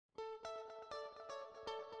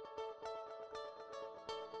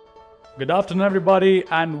Good afternoon everybody,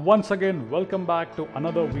 and once again welcome back to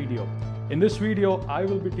another video. In this video I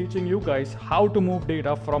will be teaching you guys how to move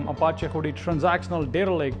data from Apache Hudi transactional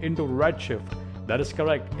data lake into Redshift. That is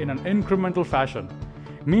correct, in an incremental fashion.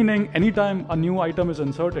 Meaning anytime a new item is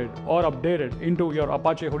inserted or updated into your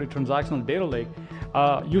Apache Hudi transactional data lake,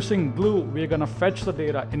 using Glue we're going to fetch the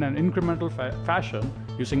data in an incremental fashion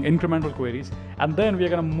using incremental queries, and then we're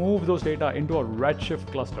going to move those data into a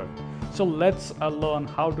Redshift cluster. So let's learn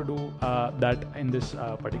how to do that in this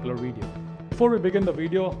particular video. Before we begin the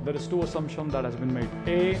video, there is two assumptions that has been made.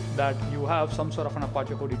 A, that you have some sort of an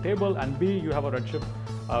Apache Hudi table, and B, you have a Redshift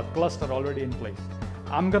cluster already in place.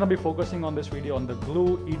 I'm going to be focusing on this video on the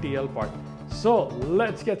Glue ETL part. So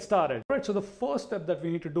let's get started. Right, so the first step that we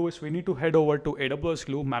need to do is we need to head over to AWS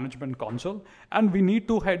Glue Management Console, and we need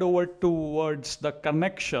to head over towards the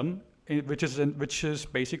connection, which is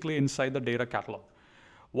basically inside the data catalog.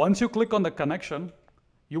 Once you click on the connection,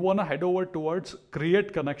 you want to head over towards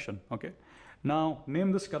create connection. Okay. Now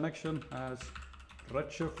name this connection as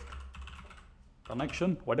Redshift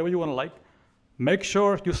connection, whatever you want to like. Make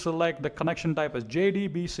sure you select the connection type as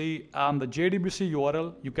JDBC, and the JDBC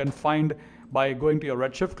URL you can find by going to your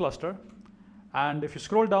Redshift cluster. And if you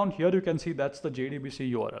scroll down here, you can see that's the JDBC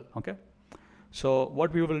URL. Okay. So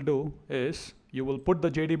what we will do is you will put the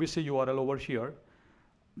JDBC URL over here.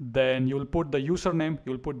 Then you'll put the username,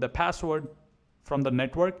 you'll put the password from the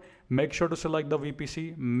network. Make sure to select the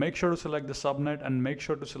VPC, make sure to select the subnet, and make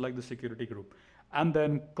sure to select the security group. And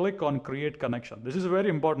then click on create connection. This is very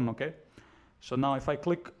important, okay? So now if I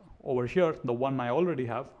click over here, the one I already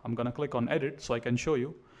have, I'm gonna click on edit so I can show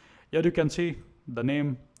you. Here you can see the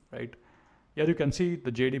name, right? Here you can see the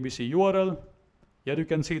JDBC URL. Here you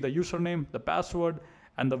can see the username, the password,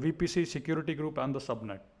 and the VPC, security group, and the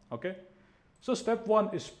subnet, okay? So step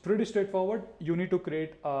one is pretty straightforward. You need to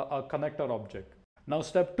create a connector object. Now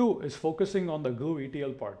step two is focusing on the Glue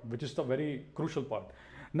ETL part, which is the very crucial part.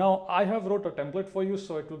 Now I have wrote a template for you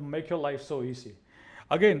so it will make your life so easy.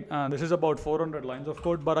 Again, this is about 400 lines of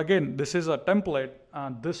code, but again, this is a template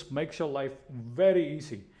and this makes your life very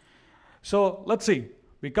easy. So let's see,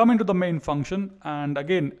 we come into the main function, and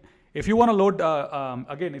again, if you want to load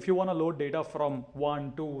data from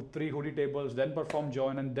 1, 2, 3 Hudi tables, then perform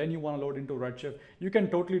join, and then you want to load into Redshift, you can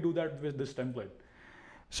totally do that with this template.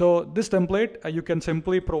 So this template, you can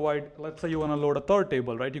simply provide, let's say you want to load a third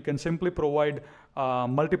table, right? You can simply provide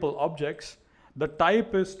multiple objects. The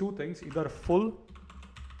type is two things, either full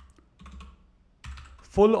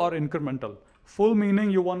or incremental. Full meaning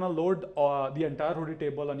you want to load the entire Hudi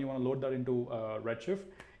table and you want to load that into Redshift.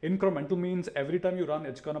 Incremental means every time you run,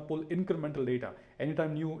 it's going to pull incremental data.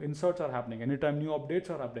 Anytime new inserts are happening, anytime new updates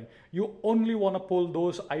are happening, you only want to pull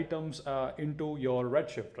those items into your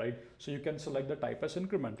Redshift, right? So you can select the type as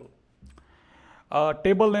incremental.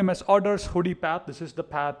 Table name as orders, Hudi path. This is the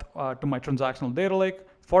path to my transactional data lake.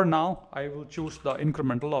 For now, I will choose the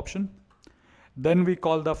incremental option. Then we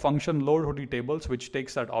call the function load Hudi tables, which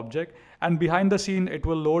takes that object, and behind the scene, it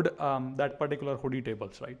will load that particular Hudi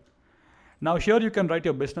tables, right? Now here you can write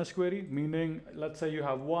your business query, meaning let's say you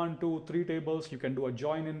have 1, 2, 3 tables, you can do a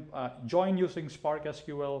join using Spark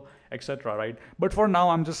SQL, etc., right? But for now,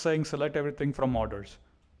 I'm just saying select everything from orders.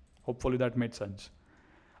 Hopefully that made sense.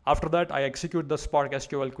 After that, I execute the Spark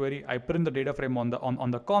SQL query. I print the data frame on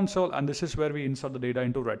the console, and this is where we insert the data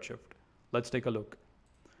into Redshift. Let's take a look.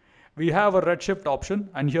 We have a Redshift option,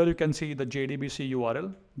 and here you can see the JDBC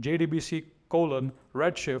URL, JDBC:////.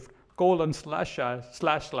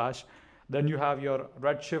 Then you have your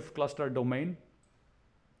Redshift cluster domain.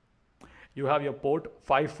 You have your port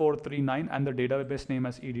 5439 and the database name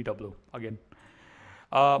as EDW. Again,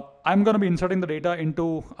 I'm going to be inserting the data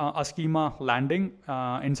into a schema landing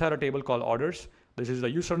inside a table called orders. This is the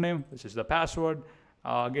username. This is the password.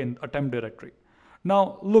 Again, a temp directory.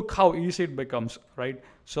 Now look how easy it becomes, right?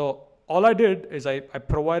 So all I did is I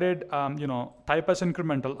provided, type as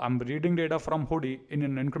incremental. I'm reading data from Hudi in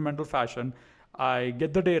an incremental fashion. I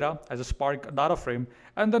get the data as a Spark data frame,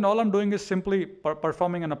 and then all I'm doing is simply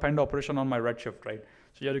performing an append operation on my Redshift, right?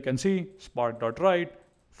 So here you can see spark.write,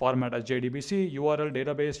 format as JDBC, URL,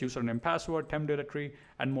 database, username, password, temp directory,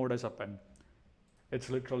 and mode as append. It's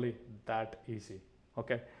literally that easy.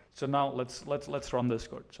 Okay. So now let's run this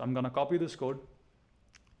code. So I'm gonna copy this code.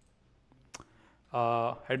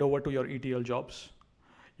 Head over to your ETL jobs.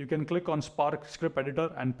 You can click on Spark script editor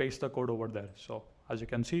and paste the code over there. So as you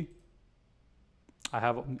can see, I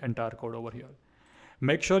have entire code over here.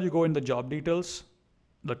 Make sure you go in the job details,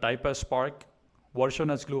 the type as Spark, version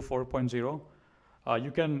as Glue 4.0.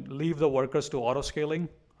 You can leave the workers to auto scaling,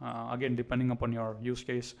 again, depending upon your use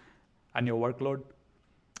case and your workload.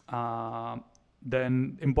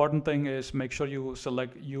 Then important thing is make sure you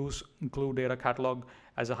select use glue data catalog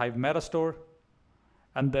as a Hive meta store.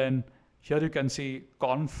 And then here you can see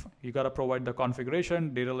conf, you gotta provide the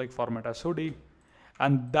configuration, data lake format as Hudi.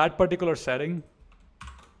 And that particular setting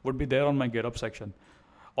would be there on my GitHub section.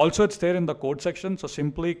 Also, it's there in the code section. So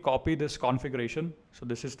simply copy this configuration. So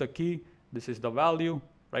this is the key, this is the value,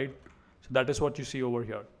 right? So that is what you see over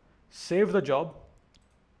here. Save the job.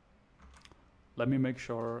 Let me make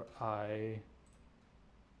sure I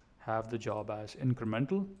have the job as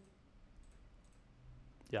incremental.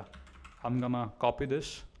 Yeah, I'm gonna copy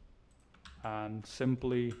this and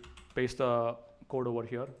simply paste the code over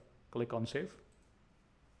here. Click on save.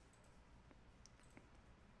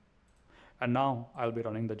 And now I'll be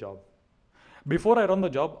running the job. Before I run the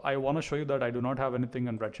job, I want to show you that I do not have anything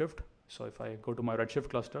in Redshift. So if I go to my Redshift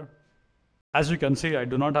cluster, as you can see, I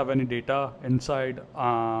do not have any data inside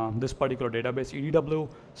this particular database, EDW,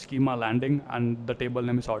 schema landing, and the table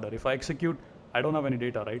name is order. If I execute, I don't have any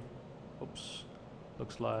data, right? Oops,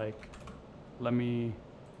 looks like, let me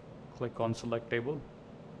click on select table,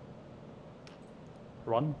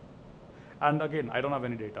 run. And again, I don't have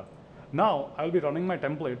any data. Now I'll be running my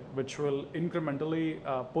template, which will incrementally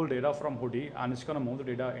pull data from Hudi, and it's gonna move the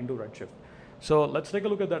data into Redshift. So let's take a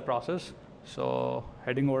look at that process. So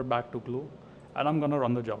heading over back to Glue, and I'm gonna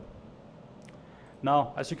run the job.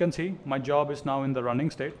 Now, as you can see, my job is now in the running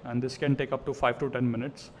state, and this can take up to 5 to 10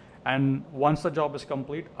 minutes. And once the job is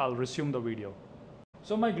complete, I'll resume the video.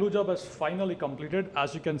 So my Glue job has finally completed.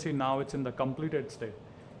 As you can see, now it's in the completed state.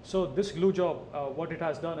 So this Glue job, what it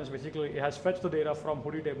has done is basically it has fetched the data from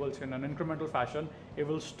Hudi tables in an incremental fashion. It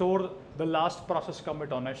will store the last process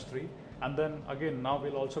commit on S3. And then again, now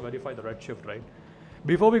we'll also verify the Redshift, right?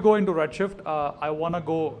 Before we go into Redshift, I want to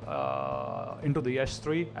go into the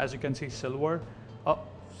S3. As you can see, silver. Oh,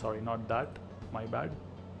 sorry, not that. My bad.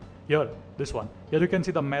 Here, this one. Here you can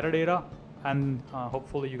see the metadata, and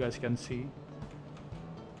hopefully you guys can see.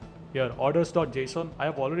 Here, orders.json. I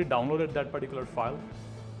have already downloaded that particular file.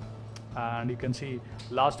 And you can see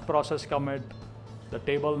last process commit, the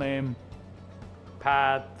table name,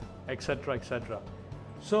 path, etc., etc.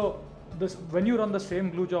 So this, when you run the same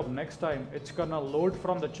Glue job next time, it's gonna load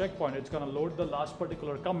from the checkpoint. It's gonna load the last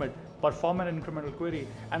particular commit, perform an incremental query,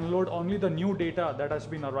 and load only the new data that has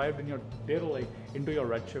been arrived in your data lake into your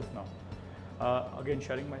Redshift now. Again,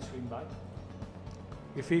 sharing my screen back.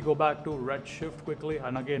 If we go back to Redshift quickly,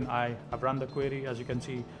 and again, I have run the query. As you can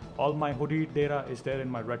see, all my Hudi data is there in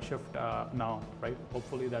my Redshift now, right?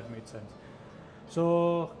 Hopefully that made sense.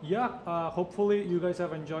 So yeah, hopefully you guys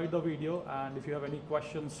have enjoyed the video, and if you have any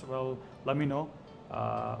questions, well, let me know.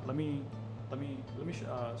 Let me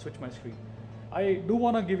switch my screen. I do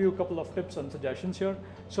want to give you a couple of tips and suggestions here.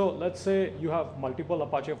 So let's say you have multiple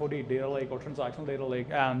Apache Hudi data lake or transactional data lake,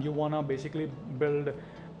 and you want to basically build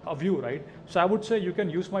a view, right? So I would say you can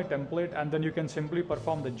use my template, and then you can simply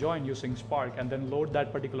perform the join using Spark and then load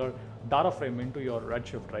that particular data frame into your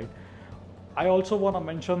Redshift, right? I also want to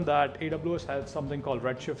mention that AWS has something called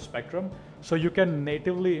Redshift Spectrum. So you can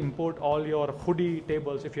natively import all your Hudi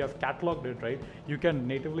tables. If you have cataloged it, right, you can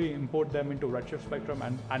natively import them into Redshift Spectrum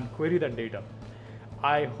and query that data.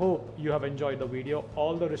 I hope you have enjoyed the video.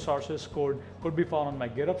 All the resources code could be found on my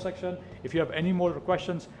GitHub section. If you have any more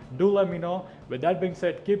questions, do let me know. With that being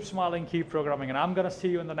said, keep smiling, keep programming, and I'm gonna see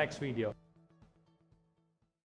you in the next video.